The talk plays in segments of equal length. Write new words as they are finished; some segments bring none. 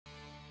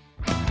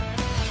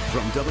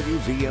From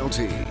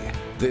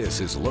WVLT, this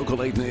is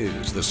Local 8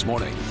 News this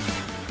morning.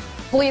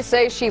 Police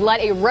say she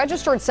let a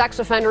registered sex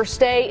offender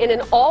stay in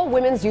an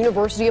all-women's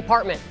university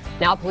apartment.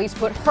 Now police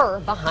put her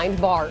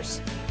behind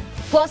bars.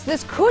 Plus,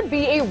 this could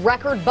be a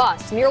record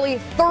bust, nearly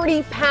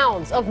 30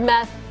 pounds of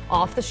meth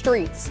off the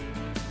streets.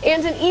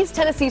 And an East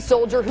Tennessee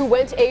soldier who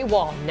went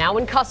AWOL, now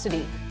in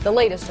custody. The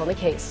latest on the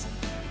case.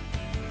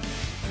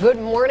 Good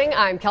morning,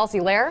 I'm Kelsey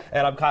Lair.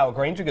 And I'm Kyle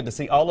Granger. Good to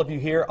see all of you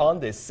here on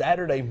this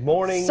Saturday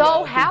morning.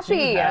 So happy.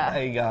 Did you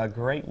have a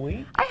great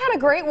week? I had a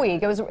great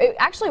week. It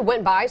actually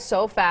went by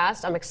so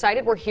fast. I'm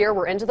excited we're here.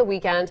 We're into the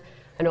weekend.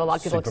 I know a lot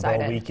of people excited.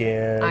 Super Bowl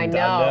weekend. I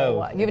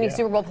know. You have any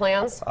Super Bowl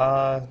plans?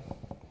 I'm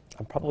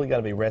probably going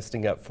to be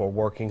resting up for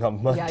working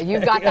on Monday. Yeah,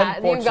 you've got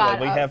that. You've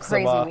got a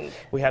crazy week.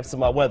 We have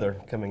some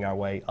weather coming our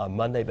way on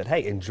Monday. But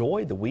hey,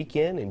 enjoy the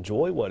weekend.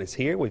 Enjoy what is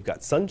here. We've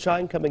got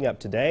sunshine coming up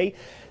today.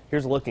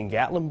 Here's a look in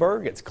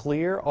Gatlinburg. It's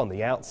clear on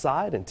the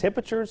outside, and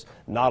temperatures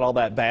not all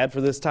that bad for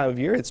this time of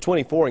year. It's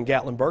 24 in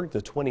Gatlinburg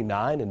to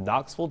 29 in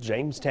Knoxville.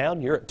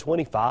 Jamestown, you're at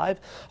 25.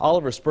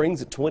 Oliver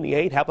Springs at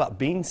 28. How about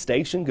Bean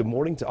Station? Good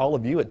morning to all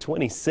of you at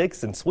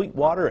 26, and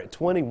Sweetwater at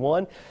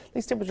 21.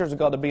 These temperatures are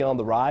going to be on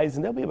the rise,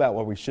 and they'll be about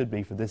where we should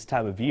be for this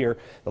time of year.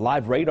 The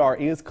live radar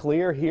is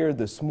clear here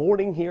this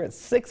morning here at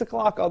 6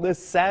 o'clock on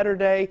this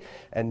Saturday.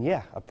 And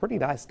yeah, a pretty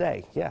nice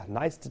day. Yeah,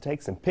 nice to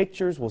take some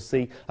pictures. We'll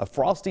see a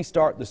frosty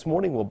start this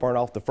morning. We'll burn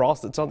off the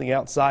frost that's on the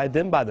outside.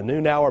 Then by the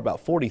noon hour,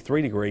 about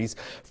 43 degrees.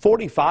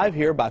 45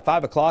 here by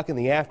 5 o'clock in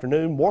the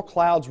afternoon. More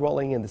clouds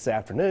rolling in this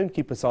afternoon.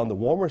 Keep us on the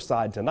warmer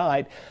side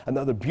tonight.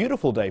 Another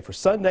beautiful day for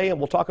Sunday, and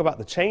we'll talk about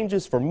the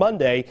changes for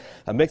Monday.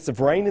 A mix of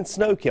rain and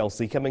snow,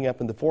 Kelsey, coming up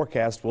in the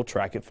forecast. We'll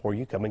track it for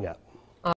you coming up.